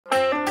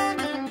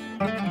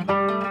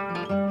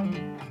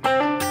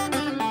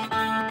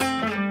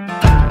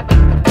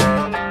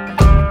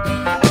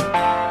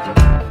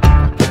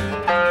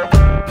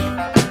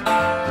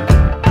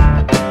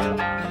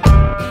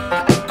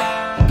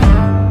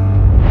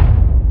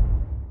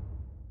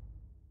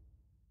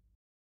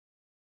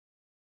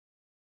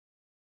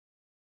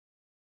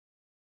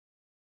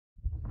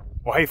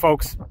Well, hey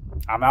folks,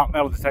 I'm out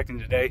metal detecting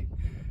today.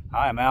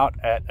 I am out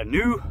at a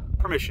new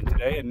permission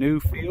today, a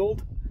new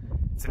field.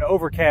 It's an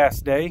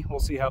overcast day. We'll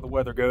see how the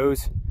weather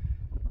goes.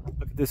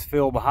 Look at this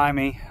field behind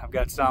me. I've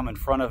got some in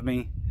front of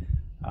me.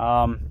 It's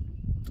going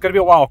to be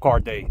a wild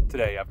card day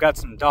today. I've got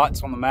some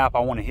dots on the map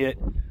I want to hit.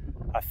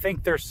 I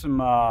think there's some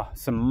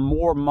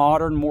more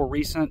modern, more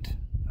recent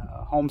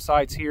home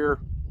sites here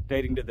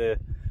dating to the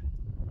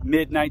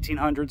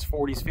mid-1900s,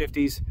 40s,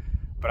 50s.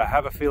 But I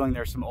have a feeling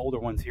there's some older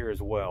ones here as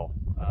well,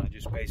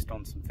 just based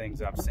on some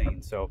things I've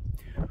seen. So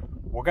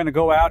we're going to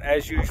go out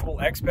as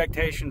usual.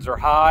 Expectations are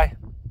high.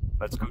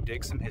 Let's go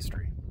dig some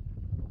history.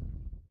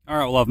 All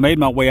right, well, I've made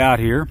my way out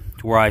here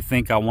to where I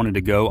think I wanted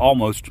to go,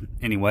 almost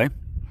anyway.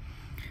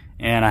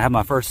 And I have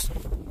my first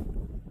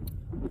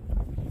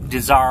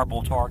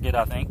desirable target,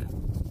 I think.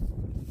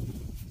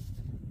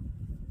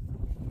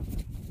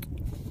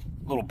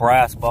 Little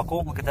brass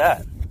buckle, look at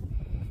that.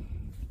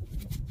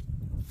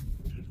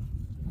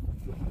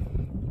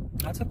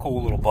 That's a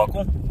cool little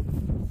buckle. I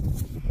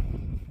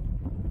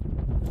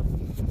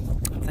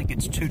don't think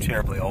it's too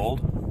terribly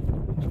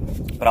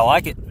old, but I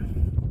like it.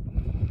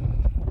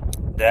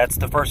 That's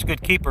the first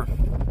good keeper.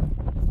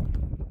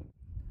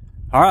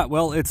 All right,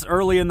 well, it's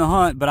early in the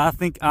hunt, but I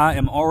think I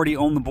am already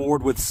on the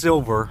board with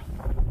silver.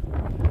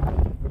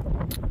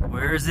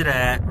 Where is it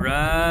at?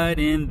 Right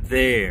in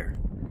there.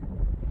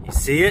 You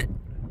see it?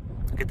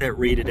 Look at that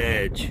reeded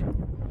edge.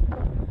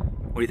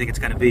 What do you think it's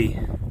gonna be?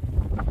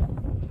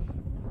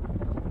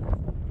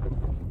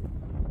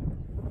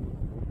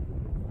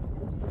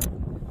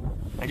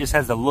 It just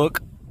has the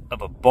look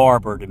of a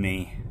barber to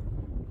me.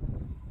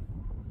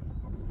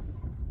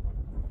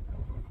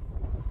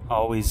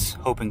 Always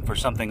hoping for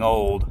something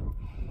old.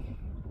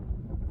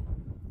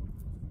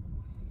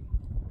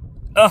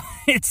 Oh,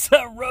 it's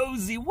a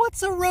Rosie.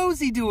 What's a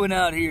Rosie doing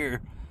out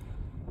here?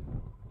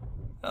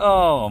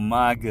 Oh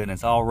my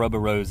goodness, I'll rub a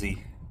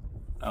Rosie.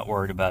 Not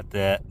worried about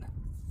that.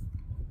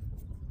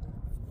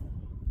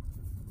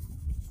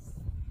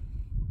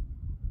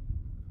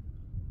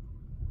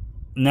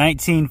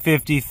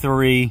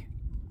 $19.53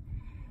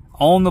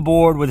 on the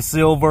board with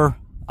silver.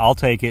 I'll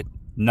take it.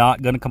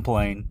 Not gonna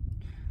complain.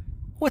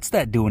 What's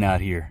that doing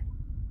out here?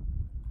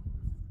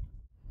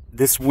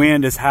 This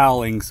wind is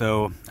howling,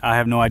 so I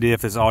have no idea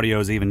if this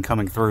audio is even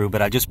coming through,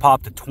 but I just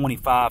popped a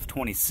 25,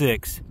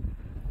 26.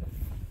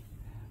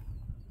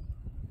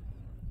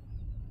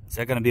 Is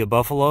that gonna be a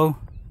buffalo?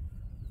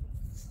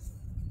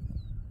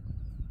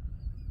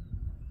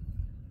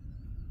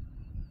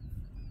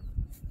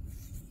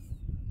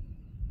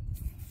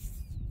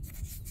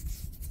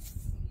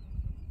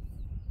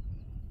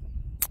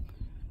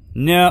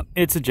 No,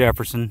 it's a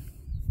Jefferson.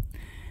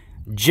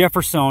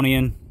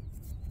 Jeffersonian.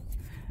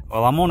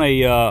 Well, I'm on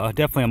a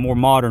definitely a more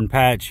modern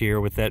patch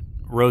here with that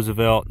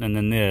Roosevelt and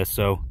then this,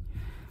 so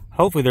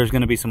hopefully there's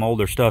going to be some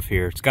older stuff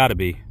here. It's got to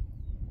be.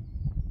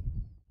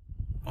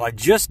 Well, I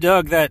just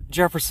dug that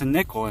Jefferson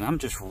nickel, and I'm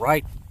just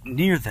right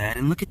near that,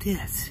 and look at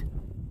this.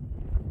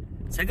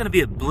 Is that going to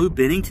be a blue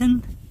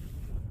Bennington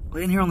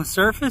laying here on the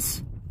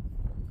surface?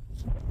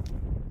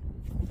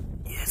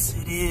 Yes,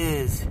 it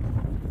is.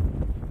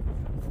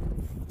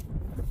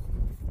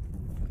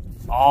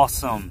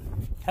 Awesome.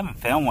 Haven't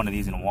found one of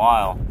these in a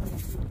while.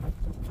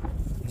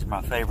 These are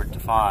my favorite to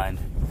find.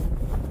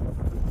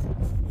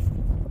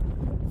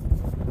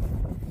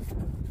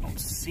 Don't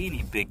see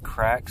any big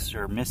cracks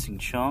or missing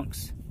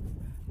chunks.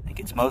 I think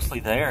it's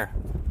mostly there.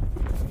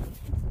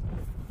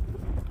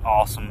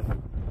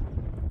 Awesome.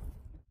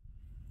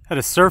 Had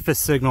a surface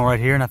signal right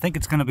here, and I think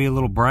it's going to be a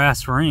little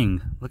brass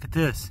ring. Look at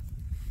this.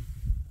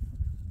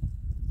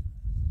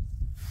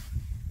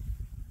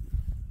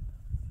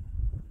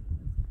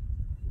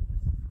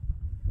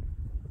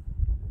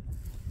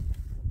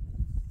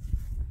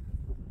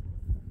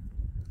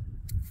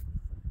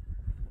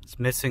 It's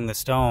missing the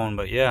stone,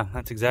 but yeah,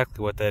 that's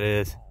exactly what that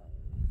is.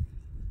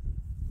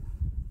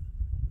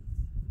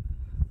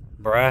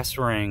 Brass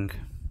ring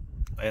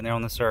laying there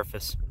on the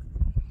surface.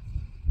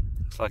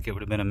 Looks like it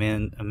would have been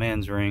a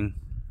man's ring.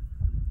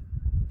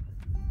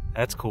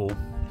 That's cool.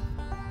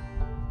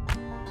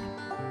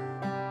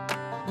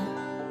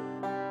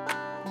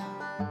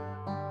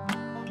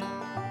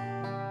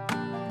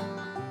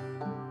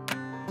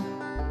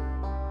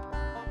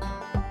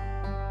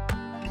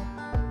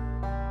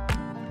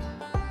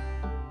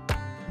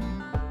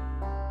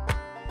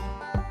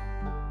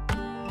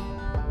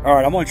 All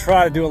right, I'm gonna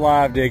try to do a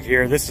live dig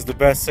here. This is the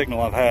best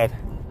signal I've had.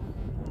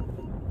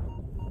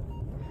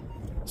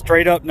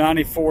 Straight up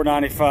 94,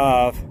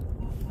 95.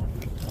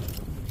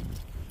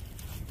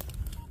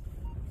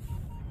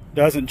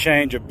 Doesn't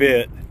change a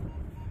bit.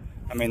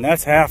 I mean,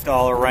 that's $half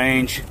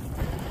range.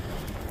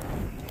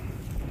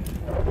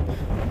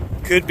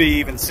 Could be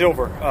even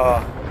silver,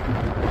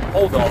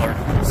 whole dollar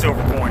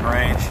silver coin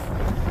range.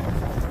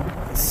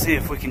 Let's see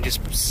if we can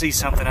just see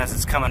something as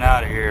it's coming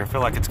out of here. I feel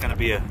like it's gonna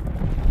be a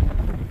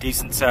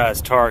decent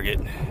sized target.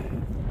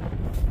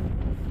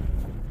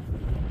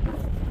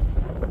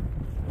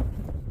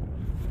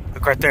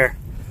 Look right there.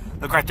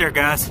 Look right there,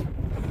 guys.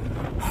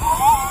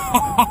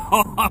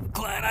 I'm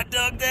glad I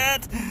dug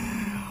that.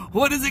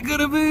 What is it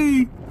gonna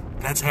be?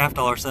 That's $half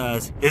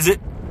size. Is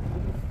it?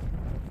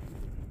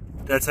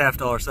 That's $half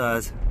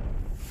size.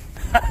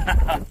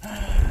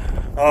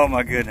 Oh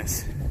my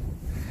goodness.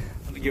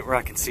 Let me get where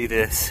I can see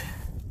this.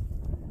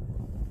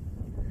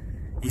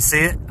 You see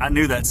it? I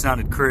knew that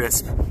sounded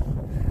crisp.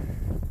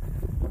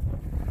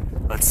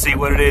 Let's see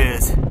what it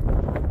is.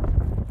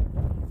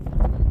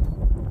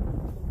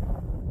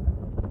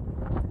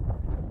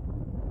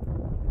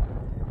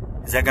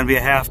 Is that gonna be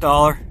a $half?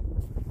 I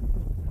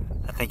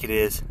think it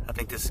is. I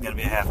think this is gonna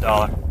be a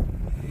 $half.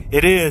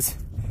 It is.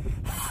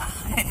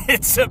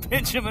 It's a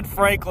Benjamin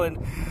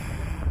Franklin.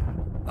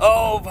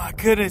 Oh my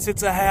goodness,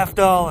 it's a $half.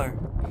 Well,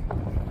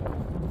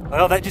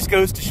 that just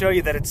goes to show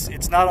you that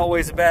it's not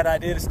always a bad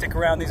idea to stick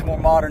around these more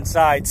modern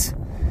sites.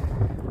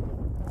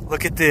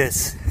 Look at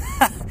this.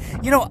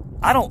 You know,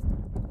 I don't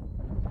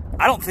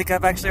think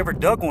I've actually ever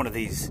dug one of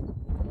these.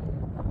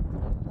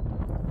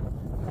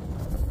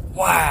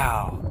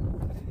 Wow.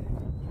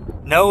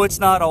 No, it's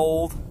not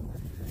old,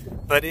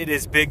 but it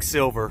is big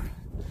silver.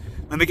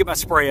 Let me get my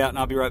spray out and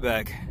I'll be right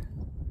back.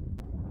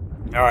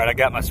 All right, I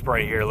got my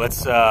spray here.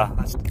 Let's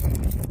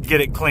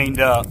get it cleaned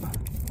up.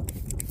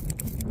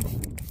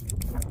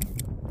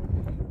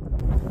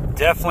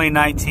 Definitely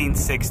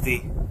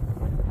 1960.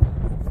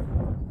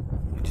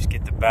 Let me just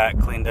get the back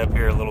cleaned up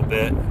here a little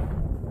bit.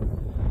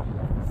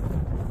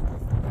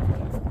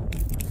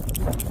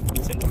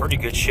 It's in pretty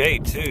good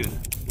shape too.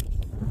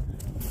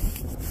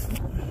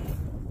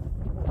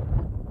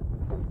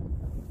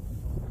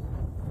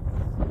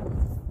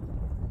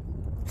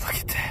 Look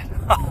at that.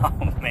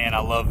 Oh man, I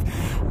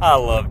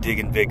love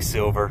digging big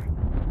silver.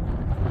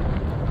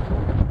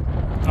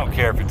 I don't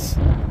care if it's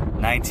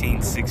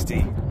 1960.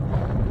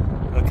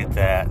 Look at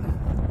that.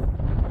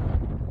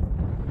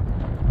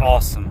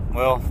 Awesome.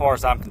 Well, as far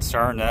as I'm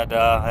concerned,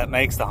 that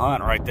makes the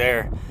hunt right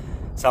there.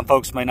 Some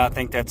folks may not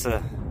think that's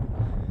a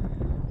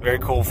very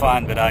cool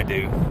find, but I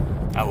do.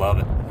 I love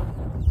it.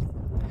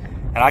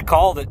 And I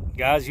called it.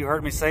 Guys, you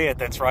heard me say it.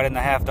 That's right in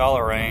the $half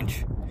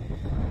range.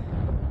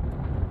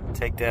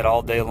 Take that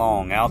all day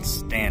long.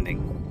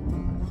 Outstanding.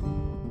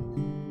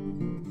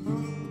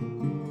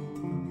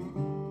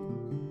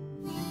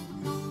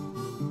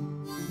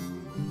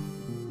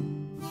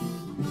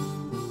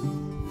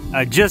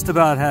 I just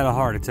about had a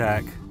heart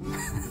attack.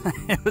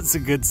 It was a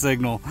good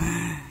signal.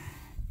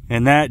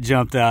 And that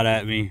jumped out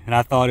at me. And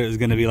I thought it was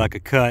going to be like a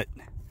cut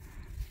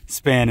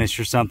Spanish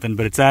or something,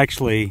 but it's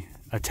actually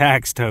a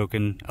tax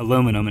token,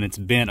 aluminum, and it's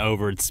bent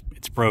over. It's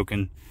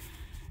broken.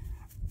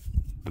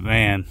 But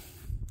man,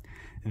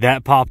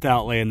 that popped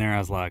out laying there. I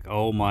was like,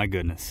 oh my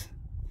goodness.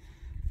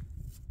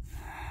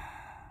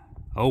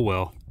 Oh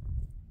well.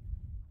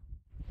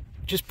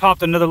 Just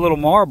popped another little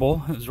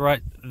marble. It was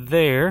right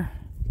there.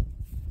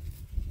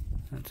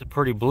 That's a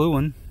pretty blue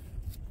one.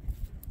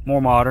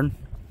 More modern.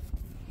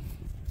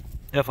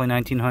 Definitely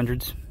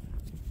 1900s.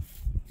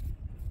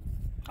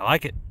 I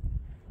like it.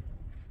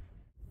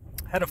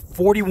 Had a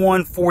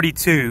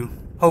 4142.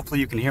 Hopefully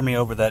you can hear me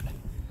over that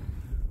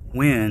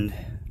wind.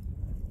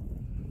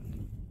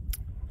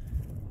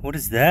 What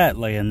is that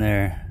laying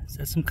there? Is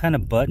that some kind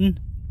of button?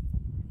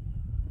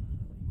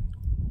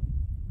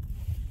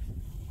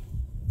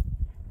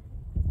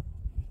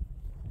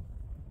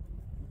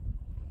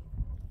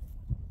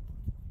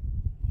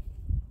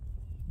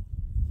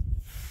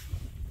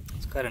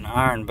 Got an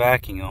iron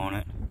backing on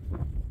it.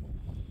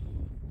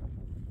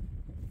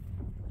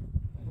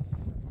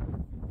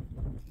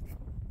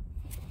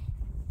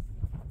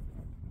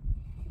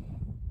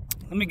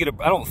 Let me get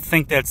I don't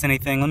think that's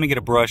anything. Let me get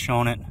a brush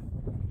on it.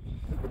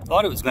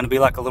 Thought it was going to be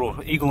like a little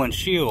eagle and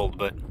shield,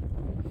 but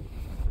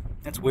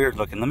that's weird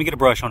looking. Let me get a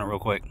brush on it real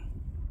quick.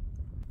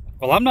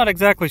 Well, I'm not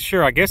exactly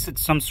sure. I guess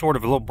it's some sort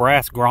of a little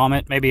brass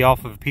grommet, maybe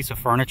off of a piece of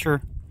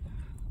furniture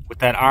with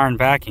that iron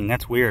backing.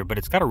 That's weird, but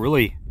it's got a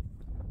really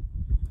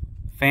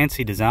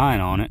fancy design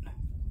on it.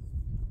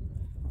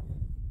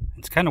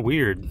 It's kind of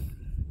weird.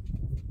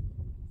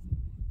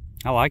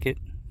 I like it,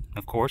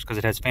 of course, because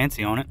it has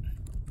fancy on it.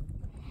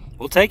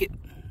 We'll take it.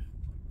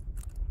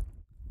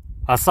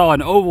 I saw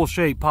an oval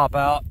shape pop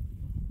out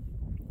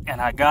and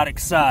I got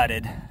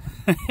excited.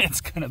 It's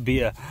gonna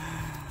be a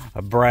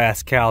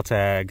brass cow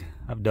tag.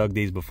 I've dug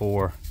these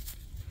before.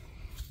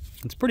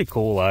 It's pretty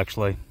cool,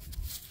 actually.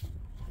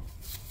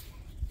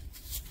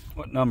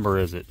 What number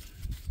is it?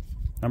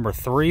 Number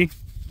 3?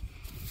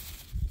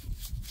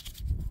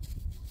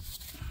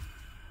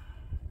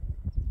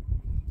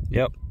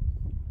 Yep.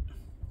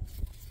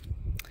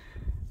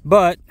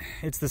 But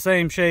it's the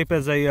same shape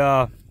as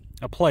a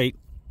plate,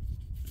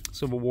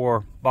 Civil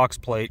War box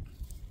plate,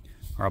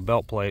 or a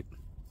belt plate.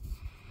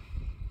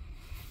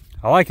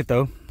 I like it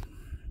though.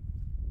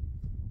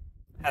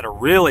 Had a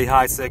really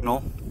high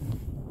signal.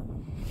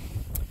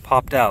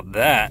 Popped out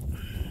that.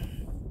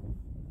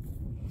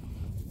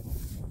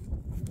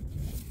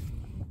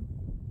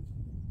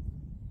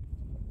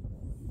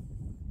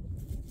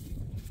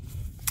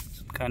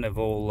 Some kind of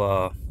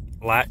old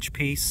latch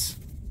piece.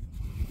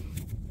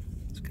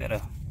 It's got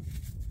a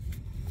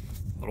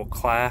little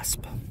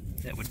clasp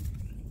that would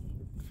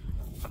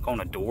look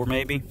on a door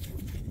maybe,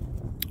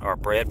 or a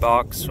bread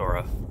box or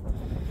a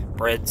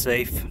bread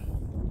safe.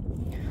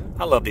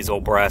 I love these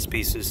old brass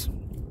pieces.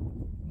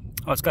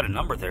 Oh, it's got a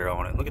number there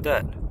on it. Look at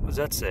that. What does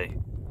that say?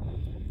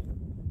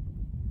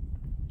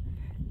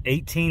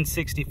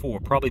 1864.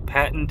 Probably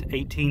patent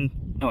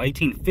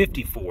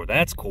 1854.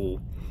 That's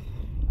cool.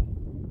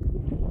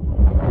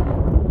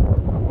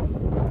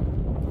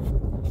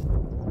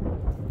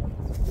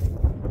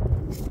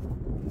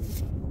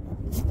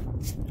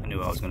 I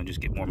knew I was going to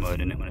just get more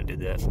mud in it when I did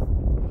that.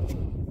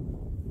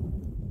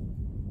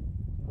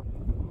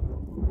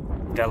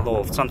 Got a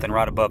little something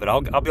right above it.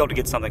 I'll be able to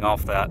get something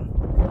off that.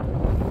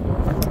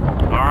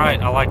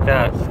 Alright, I like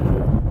that.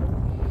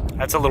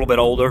 That's a little bit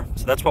older,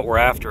 so that's what we're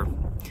after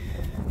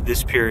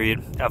this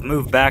period. I've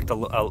moved back a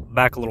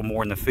little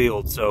more in the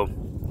field, so,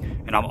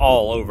 and I'm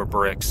all over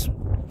bricks.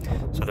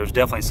 So there's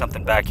definitely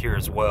something back here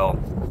as well.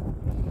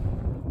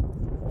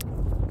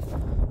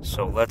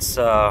 So let's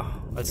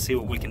see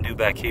what we can do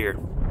back here.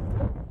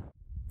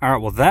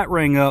 Alright, well that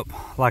rang up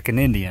like an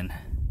Indian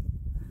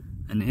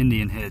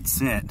head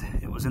scent.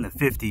 It was in the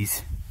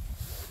 50s.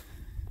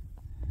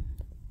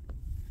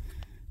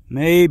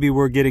 Maybe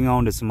we're getting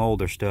on to some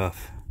older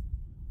stuff.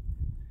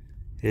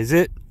 Is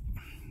it?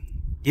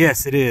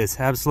 Yes, it is.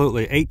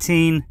 Absolutely.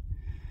 18.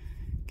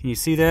 Can you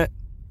see that?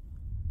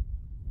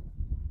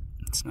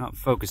 It's not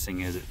focusing,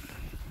 is it?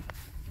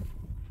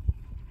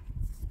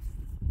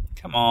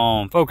 Come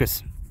on,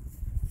 focus.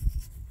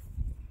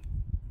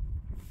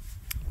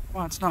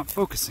 Well, it's not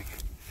focusing.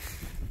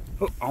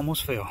 Oh,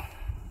 almost fell.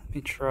 Let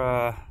me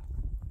try.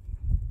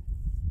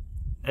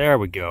 There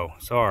we go.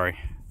 Sorry.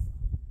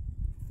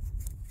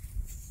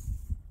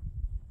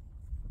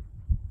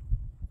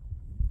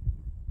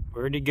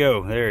 Where'd he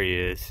go? There he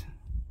is.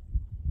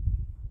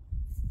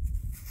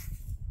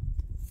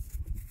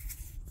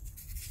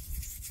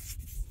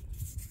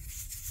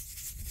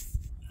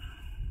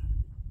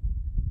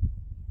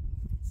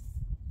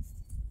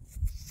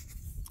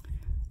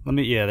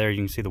 Yeah, there you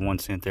can see the 1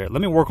 cent there.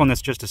 Let me work on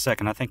this just a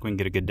second. I think we can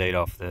get a good date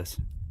off this.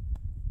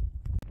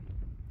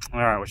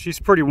 Alright, well she's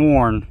pretty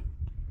worn.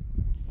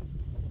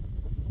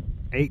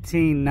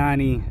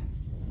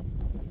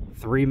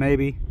 1893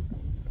 maybe.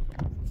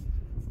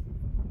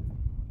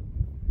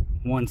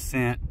 1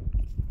 cent.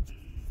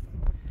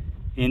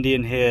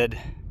 Indian head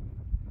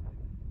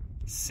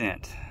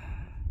scent.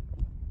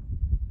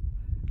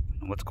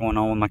 What's going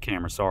on with my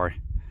camera?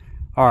 Sorry.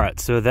 Alright,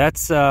 so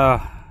that's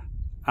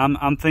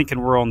I'm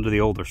thinking we're on to the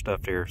older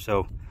stuff here.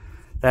 So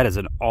that is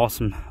an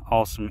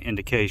awesome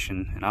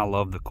indication, and I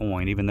love the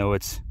coin, even though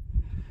it's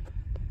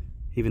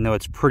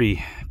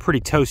pretty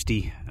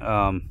toasty.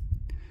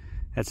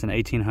 That's an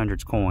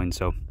 1800s coin,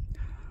 so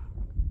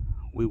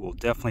we will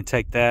definitely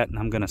take that, and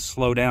I'm going to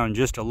slow down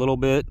just a little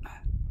bit,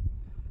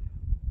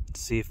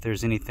 see if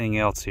there's anything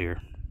else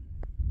here.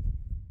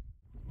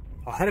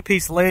 I had a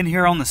piece laying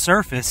here on the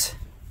surface.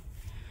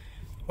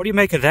 What do you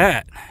make of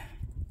that?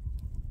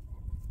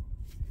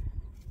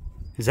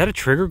 Is that a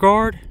trigger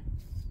guard?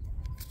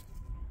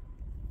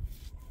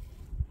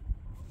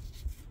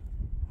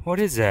 What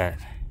is that?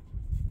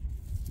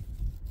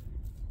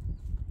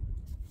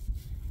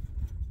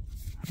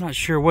 I'm not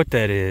sure what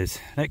that is.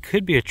 That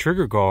could be a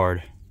trigger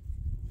guard.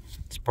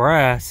 It's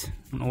brass. I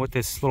don't know what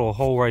this little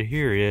hole right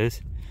here is.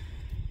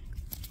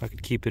 If I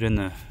could keep it in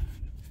the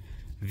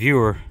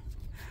viewer.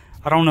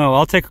 I don't know.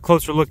 I'll take a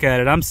closer look at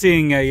it. I'm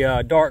seeing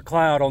a dark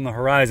cloud on the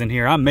horizon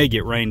here. I may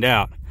get rained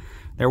out.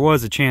 There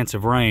was a chance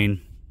of rain.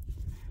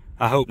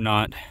 I hope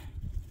not.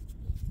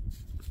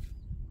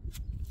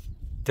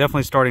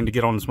 Definitely starting to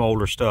get on some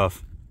older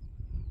stuff.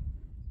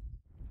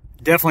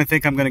 Definitely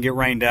think I'm going to get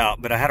rained out,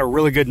 but I had a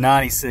really good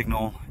 90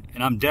 signal,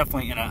 and I'm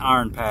definitely in an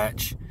iron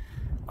patch.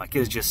 Like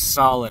it's just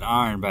solid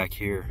iron back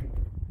here.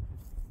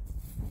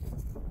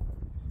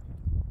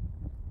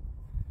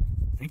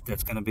 I think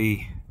that's going to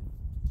be...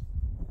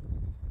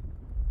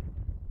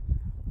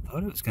 I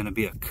thought it was going to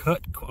be a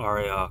cut or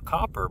a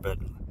copper, but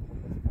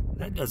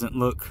that doesn't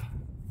look...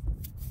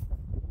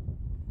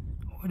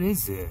 What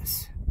is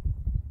this?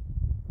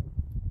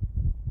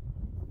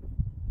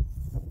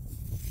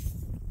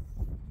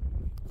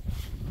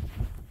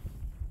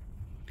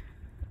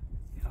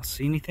 Y'all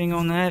see anything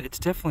on that? It's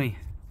definitely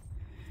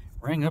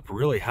rang up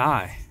really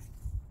high.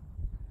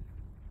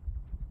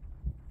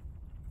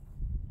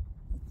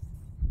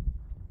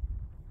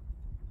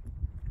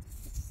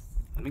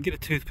 Let me get a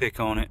toothpick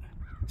on it,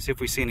 see if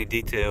we see any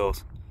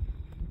details.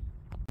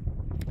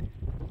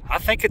 I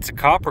think it's a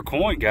copper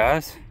coin,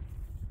 guys.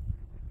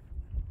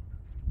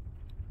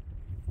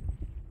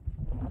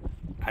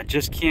 I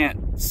just can't...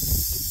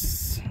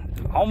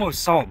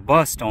 almost saw it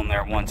bust on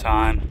there one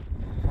time.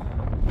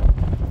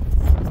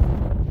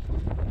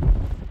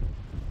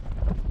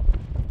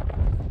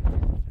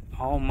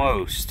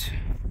 Almost.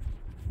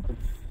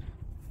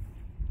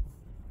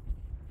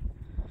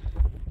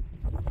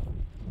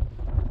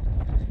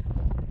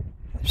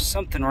 There's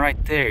something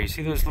right there. You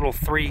see those little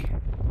three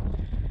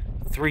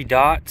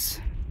dots?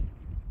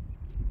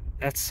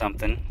 That's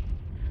something.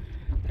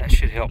 That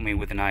should help me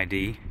with an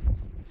ID.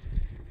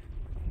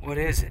 What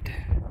is it?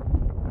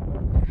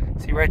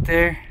 See right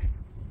there?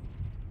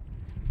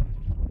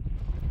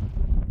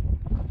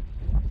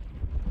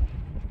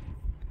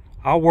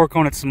 I'll work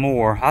on it some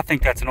more. I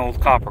think that's an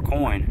old copper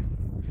coin.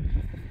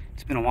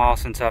 It's been a while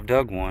since I've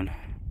dug one.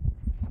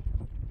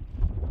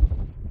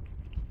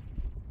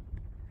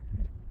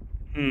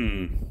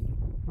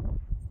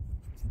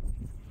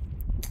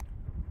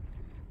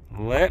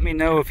 Let me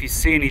know if you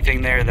see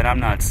anything there that I'm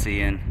not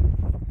seeing.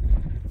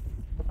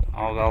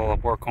 I'll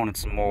work on it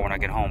some more when I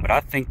get home, but I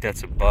think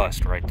that's a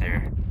bust right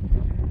there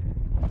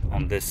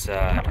on this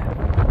side.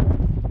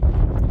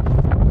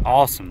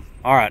 Awesome.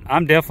 All right,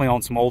 I'm definitely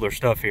on some older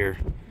stuff here.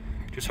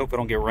 Just hope I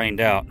don't get rained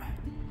out.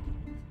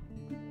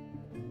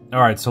 All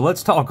right, so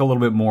let's talk a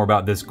little bit more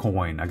about this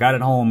coin. I got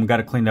it home, got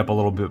it cleaned up a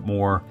little bit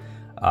more.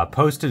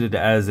 Posted it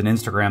as an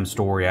Instagram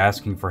story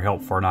asking for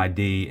help for an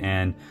ID,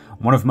 and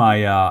one of my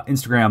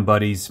Instagram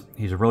buddies,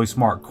 he's a really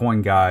smart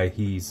coin guy.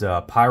 He's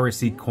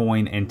Piracy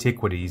Coin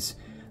Antiquities.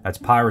 That's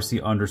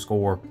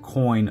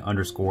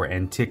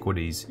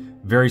piracy_coin_antiquities.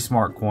 Very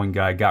smart coin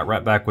guy. Got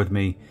right back with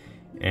me,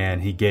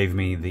 and he gave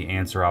me the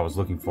answer I was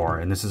looking for.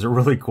 And this is a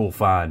really cool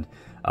find.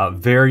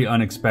 Very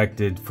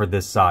unexpected for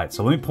this site.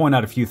 So let me point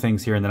out a few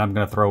things here, and then I'm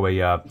going to throw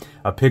a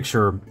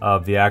picture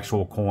of the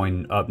actual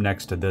coin up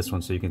next to this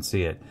one so you can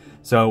see it.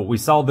 So we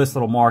saw this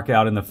little mark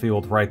out in the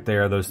field right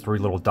there, those three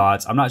little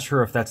dots. I'm not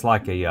sure if that's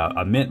like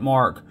a mint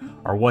mark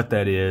or what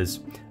that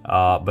is,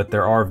 but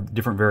there are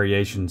different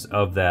variations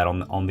of that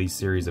on these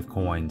series of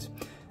coins.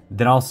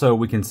 Then also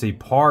we can see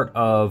part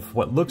of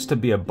what looks to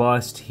be a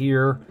bust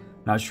here.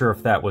 Not sure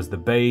if that was the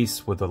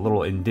base with a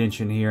little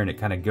indention here, and it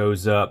kind of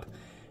goes up.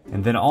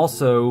 And then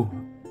also,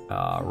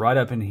 right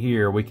up in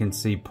here, we can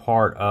see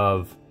part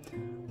of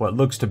what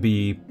looks to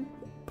be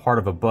part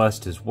of a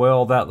bust as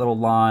well, that little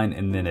line,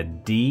 and then a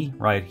D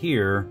right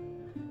here.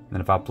 And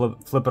then if I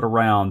flip it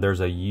around,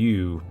 there's a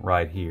U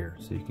right here.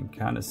 So you can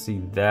kind of see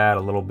that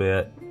a little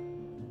bit,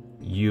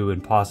 U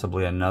and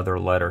possibly another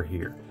letter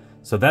here.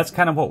 So that's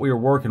kind of what we were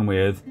working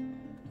with.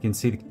 You can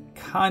see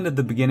kind of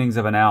the beginnings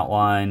of an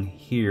outline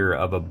here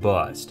of a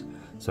bust.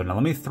 So now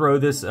let me throw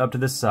this up to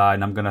the side,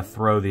 and I'm going to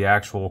throw the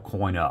actual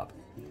coin up.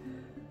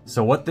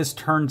 So what this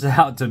turns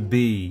out to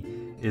be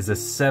is a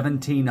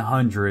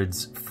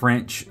 1700s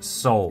French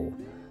sol.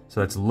 So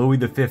that's Louis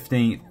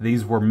XV.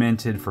 These were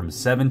minted from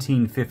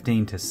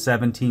 1715 to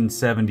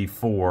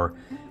 1774.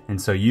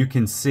 And so you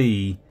can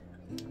see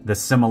the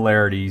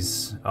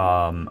similarities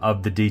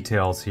of the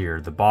details here.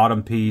 The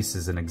bottom piece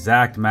is an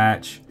exact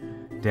match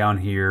down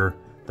here,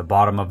 the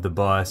bottom of the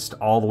bust,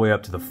 all the way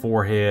up to the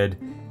forehead.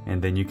 And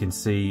then you can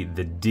see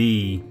the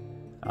D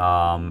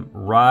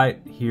right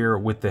here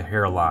with the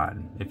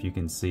hairline, if you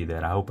can see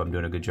that. I hope I'm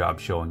doing a good job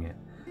showing it.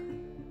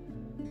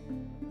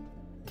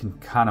 Can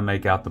kind of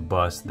make out the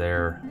bust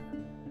there.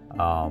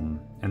 And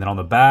then on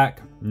the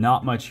back,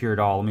 not much here at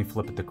all. Let me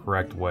flip it the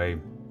correct way.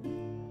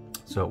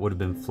 So it would have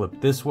been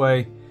flipped this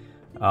way.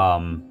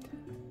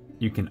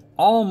 You can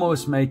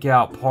almost make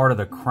out part of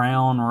the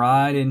crown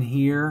right in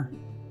here.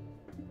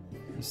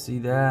 You see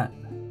that?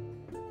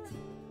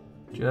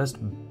 Just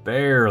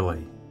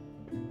barely.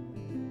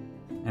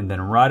 And then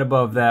right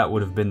above that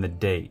would have been the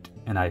date,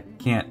 and I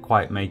can't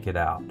quite make it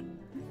out.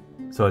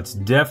 So it's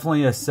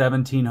definitely a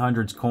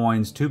 1700s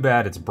coins. Too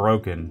bad it's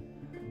broken.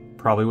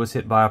 Probably was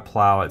hit by a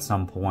plow at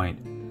some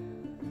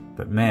point.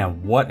 But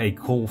man, what a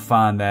cool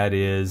find that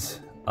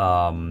is.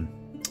 The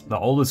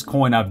oldest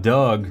coin I've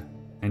dug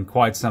in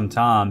quite some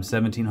time,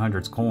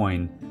 1700s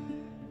coin.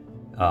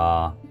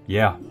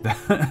 Yeah,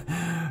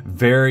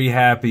 very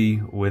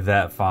happy with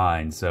that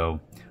find. So,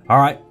 all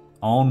right,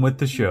 on with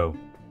the show.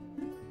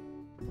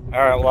 All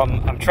right, well,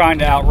 I'm trying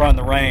to outrun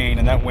the rain,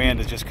 and that wind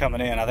is just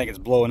coming in. I think it's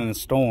blowing in a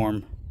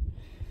storm.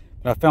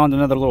 But I found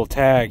another little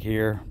tag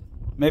here,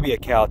 maybe a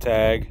cow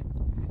tag.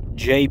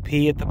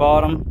 JP at the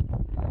bottom,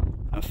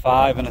 a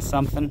 5 and a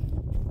something. I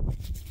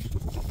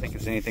don't think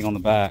there's anything on the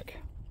back.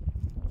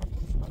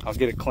 I'll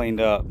get it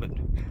cleaned up, but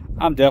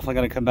I'm definitely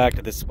going to come back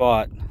to this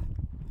spot.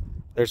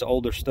 There's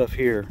older stuff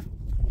here.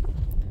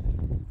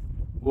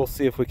 We'll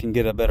see if we can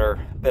get a better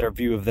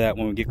view of that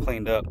when we get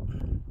cleaned up.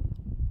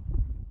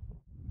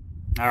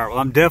 All right, well,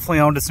 I'm definitely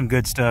onto some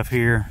good stuff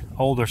here.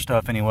 Older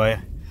stuff anyway.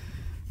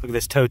 Look at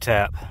this toe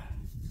tap.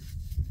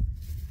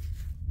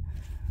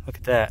 Look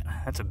at that.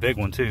 That's a big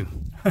one too.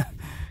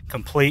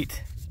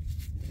 Complete.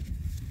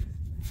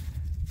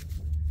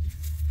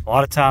 A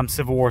lot of times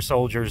Civil War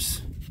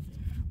soldiers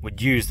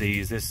would use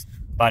these. This,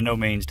 by no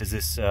means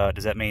does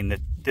that mean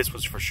that this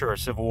was for sure a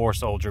Civil War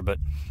soldier, but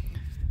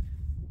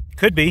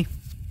could be.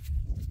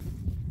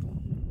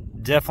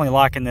 Definitely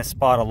liking this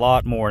spot a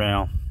lot more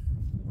now.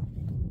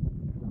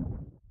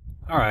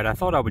 All right, I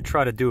thought I would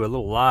try to do a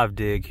little live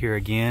dig here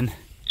again.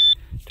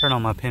 Turn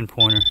on my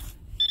pinpointer.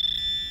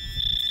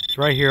 It's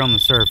right here on the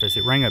surface.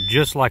 It rang up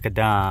just like a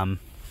dime.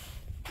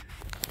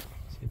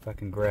 See if I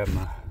can grab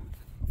my,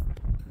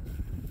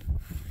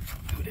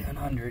 go down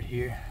under it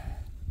here.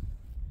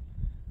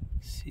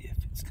 See if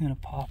it's gonna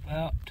pop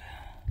out.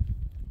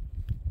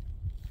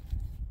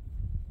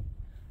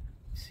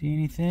 See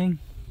anything?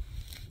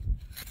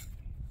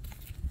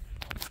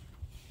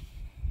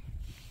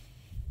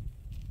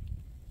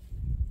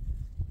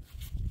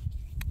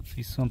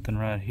 See something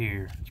right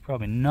here. It's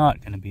probably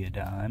not gonna be a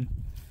dime.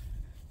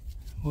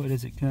 What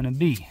is it gonna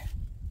be?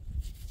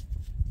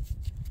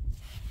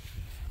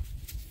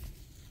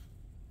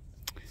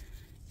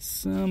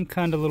 Some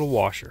kind of little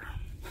washer.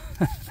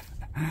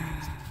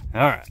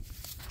 Alright.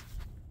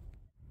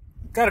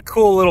 Got a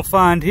cool little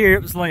find here.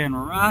 It was laying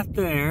right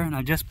there and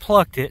I just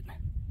plucked it.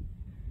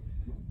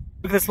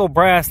 Look at this little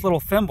brass little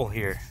thimble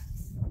here.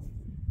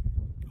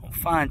 Don't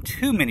find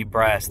too many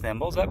brass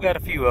thimbles. I've got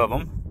a few of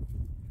them.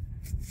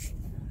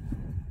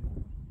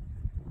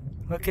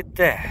 Look at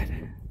that.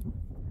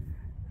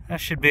 I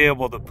should be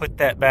able to put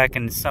that back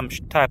in some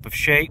type of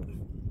shape.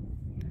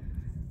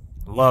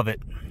 Love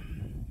it.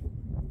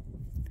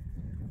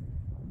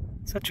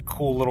 Such a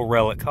cool little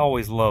relic. I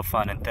always love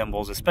finding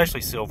thimbles,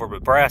 especially silver,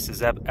 but brass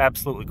is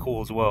absolutely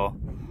cool as well.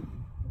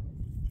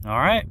 All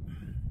right.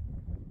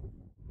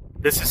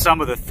 This is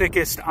some of the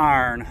thickest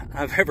iron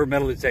I've ever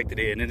metal detected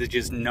in. It is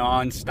just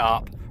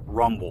non-stop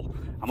rumble.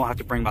 I'm gonna have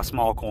to bring my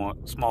small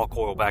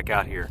coil back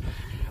out here.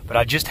 But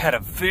I just had a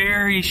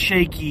very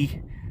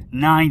shaky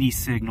 90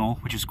 signal,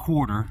 which is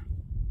quarter.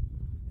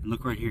 And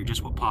look right here,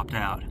 just what popped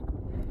out.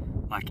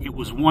 Like it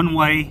was one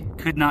way,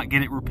 could not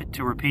get it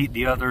to repeat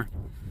the other.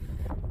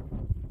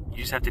 You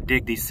just have to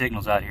dig these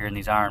signals out here in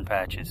these iron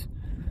patches.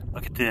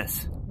 Look at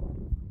this.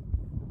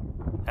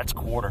 That's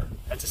quarter.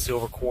 That's a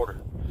silver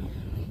quarter.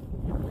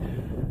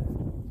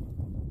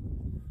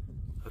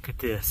 Look at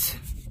this.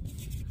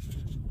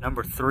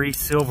 Number 3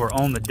 silver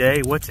on the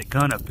day. What's it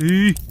gonna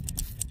be?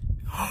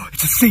 Oh,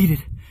 it's a seated.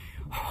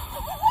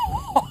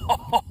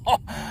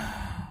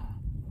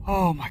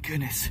 Oh my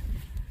goodness.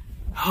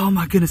 Oh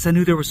my goodness, I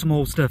knew there was some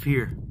old stuff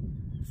here.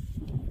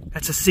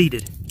 That's a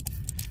seated.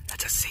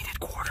 That's a seated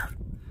quarter.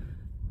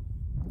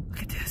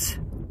 Look at this.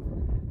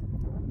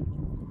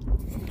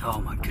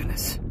 Oh my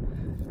goodness.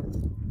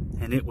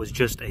 And it was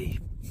just a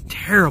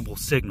terrible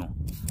signal.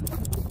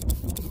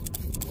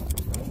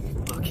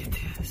 Look at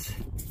this.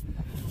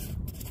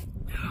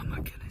 Oh my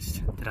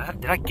goodness.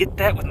 Did I get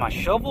that with my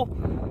shovel?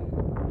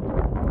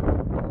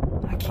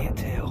 I can't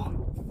tell.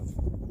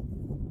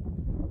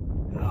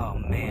 Oh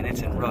man,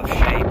 it's in rough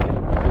shape.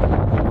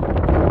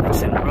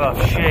 It's in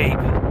rough shape.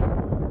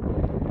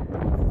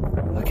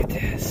 Look at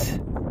this.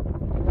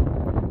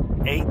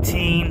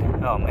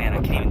 18. Oh man,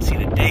 I can't even see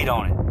the date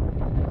on it.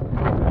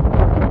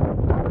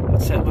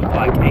 What's that look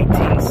like?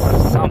 18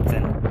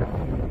 something.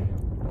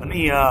 Let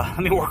me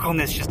work on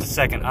this just a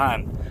second.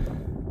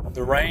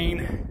 The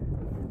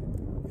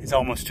rain is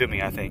almost to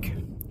me, I think.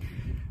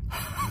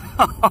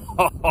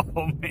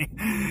 Oh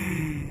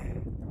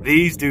man.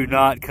 These do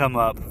not come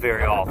up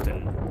very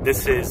often.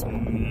 This is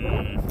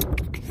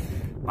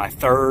my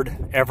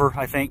third ever,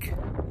 I think.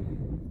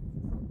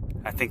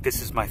 I think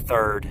this is my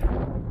third.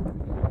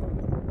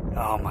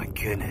 Oh my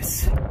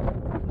goodness.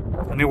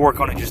 Let me work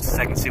on it just a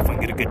second, see if we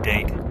can get a good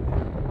date.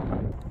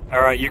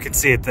 All right, you can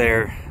see it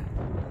there.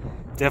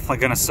 Definitely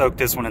gonna soak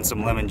this one in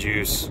some lemon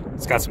juice.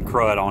 It's got some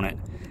crud on it.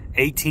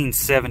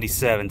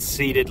 1877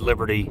 seated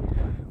Liberty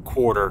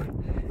quarter.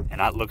 And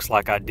that looks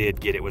like I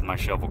did get it with my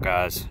shovel,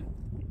 guys.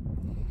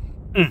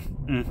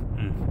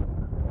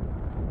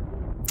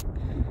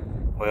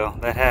 Well,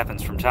 that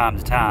happens from time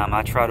to time.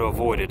 I try to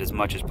avoid it as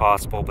much as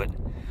possible, but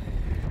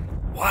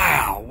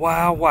wow,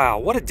 wow, wow.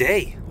 What a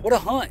day. What a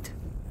hunt.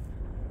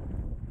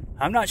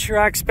 I'm not sure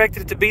I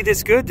expected it to be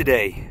this good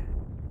today.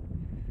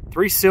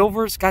 3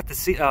 silvers, got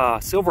the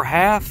silver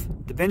half,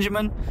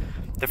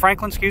 the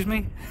Franklin, excuse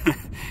me,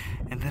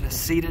 and then a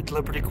seated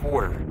Liberty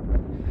quarter.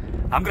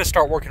 I'm gonna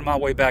start working my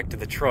way back to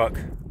the truck.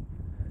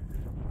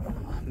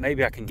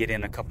 Maybe I can get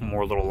in a couple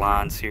more little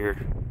lines here.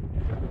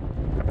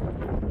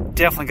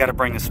 Definitely got to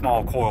bring the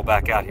small coil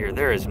back out here.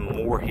 There is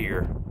more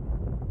here.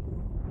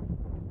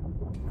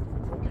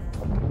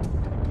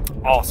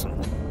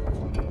 Awesome.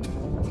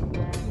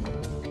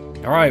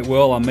 All right,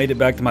 well, I made it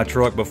back to my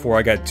truck before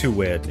I got too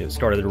wet. It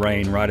started to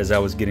rain right as I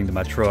was getting to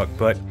my truck,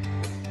 but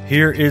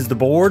here is the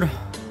board.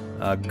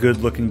 A good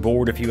looking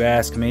board if you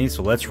ask me,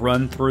 so let's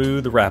run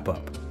through the wrap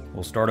up.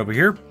 We'll start over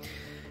here.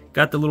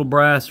 Got the little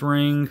brass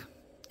ring.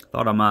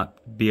 Thought I might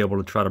be able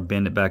to try to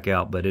bend it back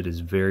out, but it is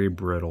very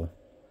brittle.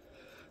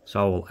 So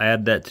I will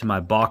add that to my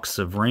box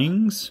of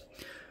rings.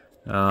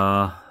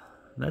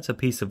 That's a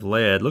piece of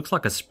lead. Looks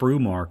like a sprue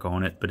mark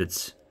on it, but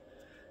it's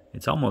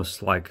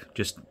almost like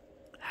just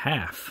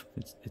half.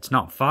 It's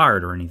not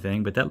fired or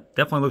anything, but that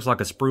definitely looks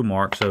like a sprue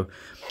mark. So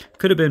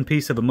could have been a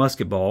piece of a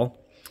musket ball.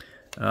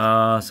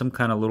 Some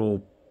kind of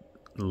little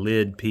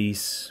lid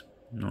piece.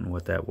 I don't know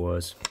what that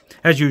was.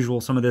 As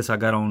usual, some of this I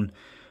got on,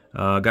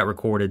 got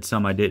recorded,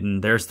 some I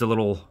didn't. There's the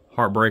little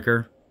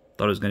heartbreaker.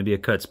 Thought it was going to be a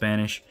cut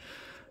Spanish.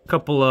 A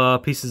couple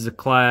pieces of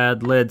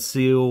clad, lead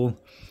seal.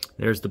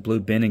 There's the blue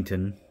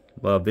Bennington.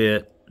 Love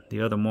it.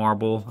 The other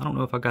marble. I don't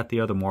know if I got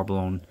the other marble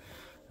on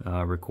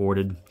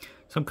recorded.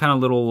 Some kind of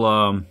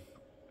little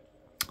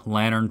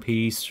lantern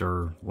piece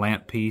or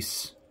lamp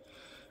piece.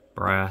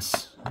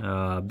 Brass.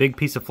 Big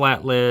piece of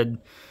flat lead.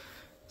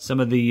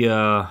 Some of the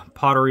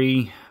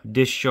pottery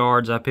dish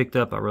shards I picked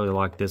up. I really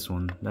like this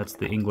one. That's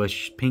the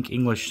pink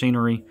English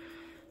scenery.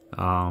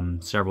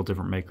 Several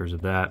different makers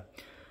of that.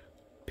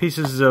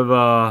 Pieces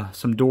of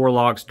some door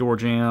locks, door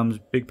jambs,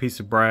 big piece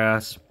of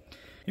brass.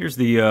 Here's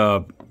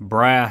the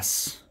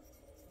brass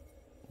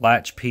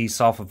latch piece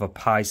off of a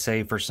pie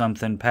safe or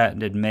something,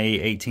 patented May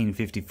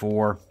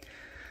 1854.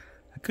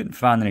 I couldn't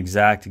find an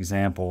exact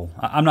example.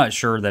 I'm not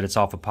sure that it's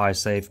off a pie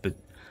safe, but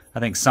I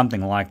think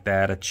something like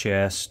that, a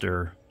chest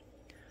or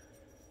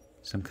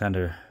some kind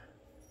of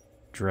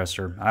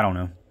dresser. I don't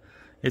know.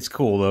 It's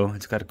cool though.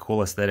 It's got a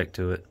cool aesthetic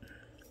to it.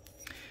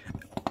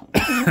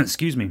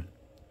 Excuse me.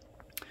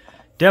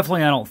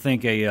 Definitely, I don't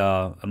think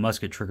a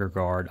musket trigger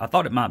guard. I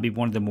thought it might be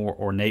one of the more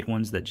ornate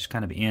ones that just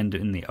kind of end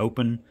in the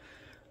open.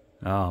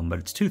 But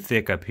it's too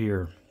thick up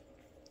here.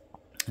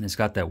 And it's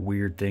got that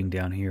weird thing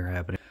down here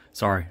happening.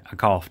 Sorry, I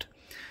coughed.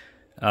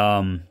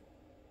 So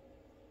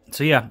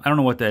yeah, I don't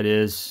know what that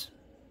is.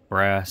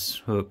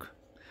 Brass hook.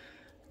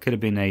 Could have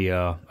been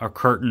a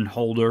curtain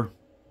holder.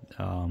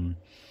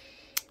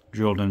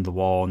 Drilled into the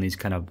wall, and these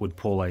kind of would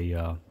pull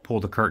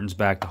the curtains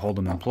back to hold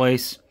them in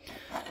place.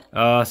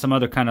 Some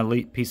other kind of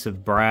piece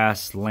of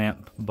brass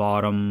lamp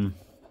bottom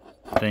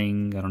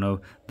thing. I don't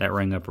know. That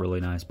rang up really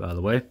nice, by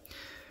the way.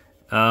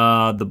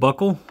 The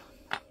buckle,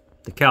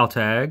 the cow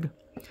tag,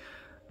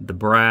 the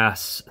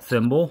brass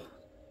thimble,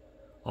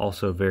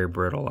 also very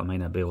brittle. I may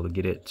not be able to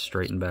get it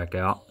straightened back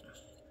out.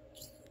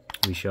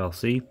 We shall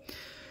see.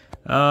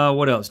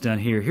 What else down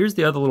here? Here's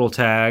the other little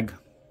tag,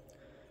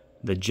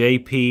 the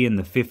JP and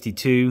the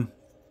 52.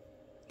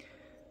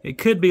 It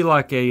could be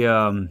like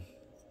a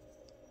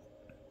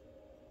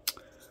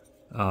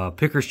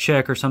picker's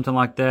check or something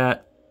like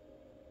that.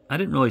 I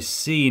didn't really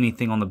see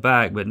anything on the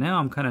back, but now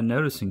I'm kind of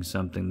noticing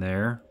something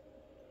there.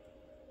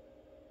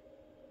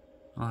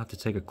 I'll have to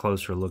take a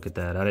closer look at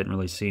that. I didn't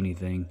really see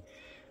anything.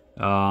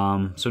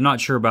 So not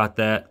sure about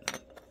that.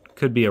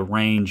 Could be a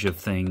range of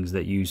things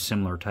that use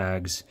similar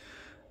tags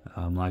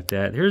like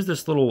that. Here's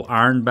this little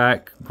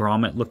ironback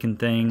grommet looking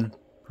thing.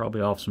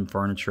 Probably off some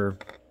furniture.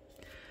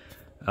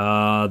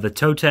 The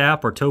toe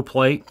tap or toe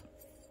plate.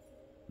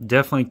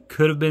 Definitely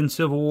could have been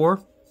Civil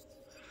War.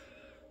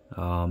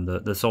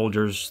 The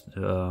soldiers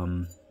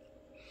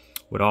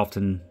would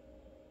often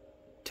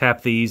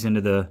tap these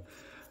into the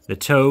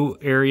toe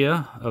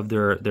area of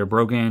their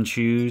brogan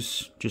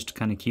shoes, just to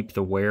kind of keep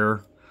the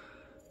wear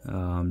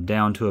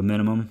down to a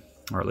minimum,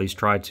 or at least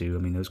try to. I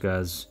mean, those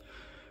guys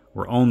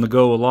were on the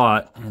go a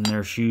lot, and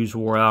their shoes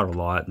wore out a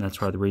lot, and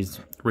that's why the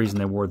reason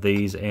they wore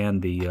these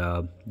and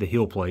the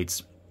heel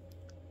plates.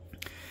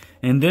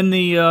 And then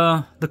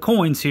the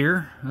coins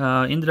here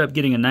ended up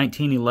getting a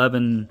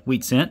 1911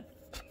 wheat cent.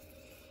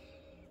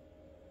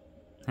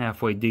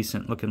 Halfway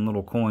decent looking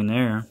little coin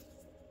there.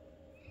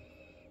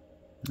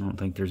 I don't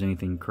think there's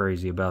anything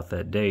crazy about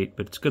that date,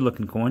 but it's a good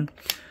looking coin.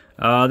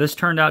 This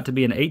turned out to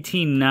be an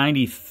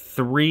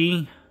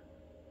 1893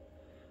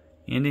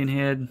 Indian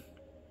head,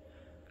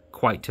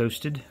 quite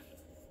toasted.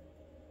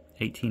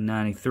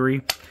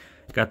 1893.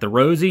 Got the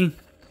Rosie.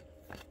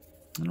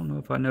 I don't know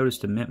if I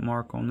noticed a mint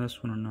mark on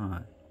this one or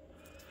not.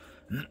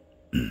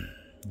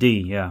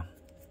 D, yeah.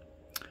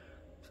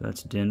 So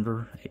that's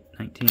Denver,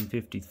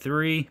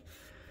 1953.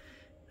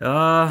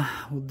 We'll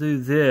do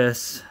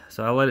this.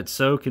 So I let it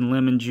soak in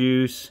lemon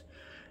juice.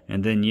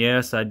 And then,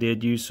 yes, I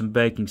did use some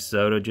baking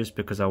soda just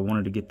because I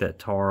wanted to get that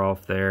tar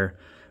off there.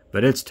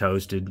 But it's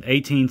toasted.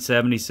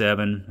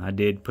 1877. I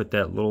did put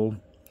that little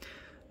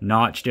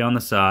notch down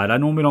the side. I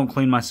normally don't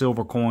clean my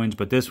silver coins,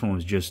 but this one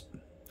was just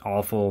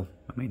awful.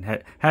 I mean,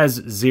 has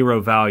zero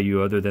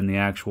value other than the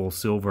actual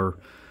silver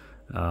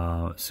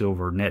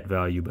net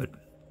value, but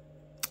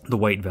the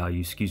weight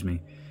value, excuse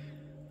me.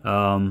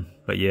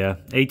 But yeah,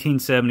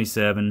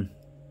 1877.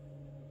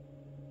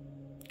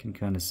 You can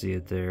kind of see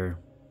it there.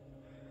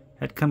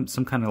 Had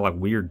some kind of like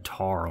weird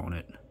tar on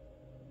it.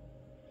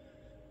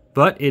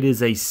 But it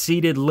is a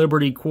seated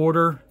Liberty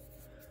quarter.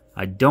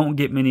 I don't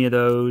get many of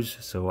those,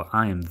 so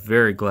I am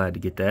very glad to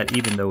get that,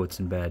 even though it's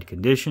in bad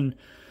condition.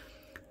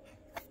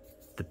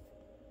 The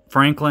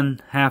Franklin,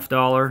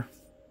 $50,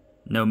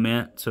 no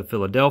mint, so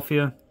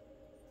Philadelphia.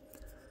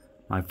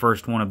 My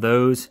first one of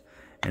those.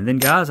 And then,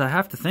 guys, I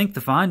have to think the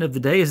find of the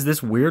day is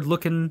this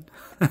weird-looking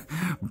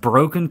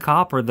broken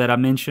copper that I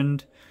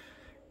mentioned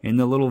in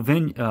the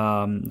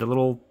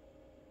little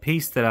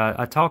piece that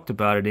I talked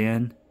about it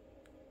in.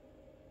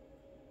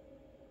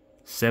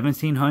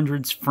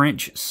 1700s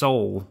French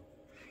Soul,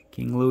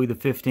 King Louis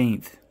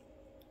XV.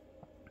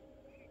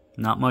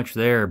 Not much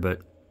there,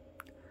 but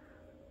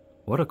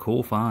what a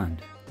cool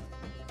find.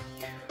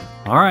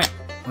 All right.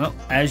 Well,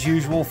 as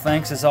usual,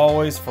 thanks as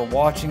always for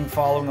watching,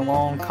 following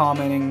along,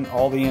 commenting,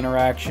 all the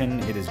interaction.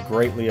 It is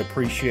greatly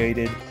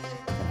appreciated,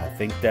 and I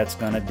think that's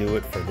going to do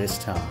it for this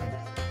time.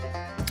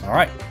 All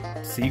right,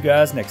 see you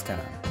guys next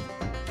time.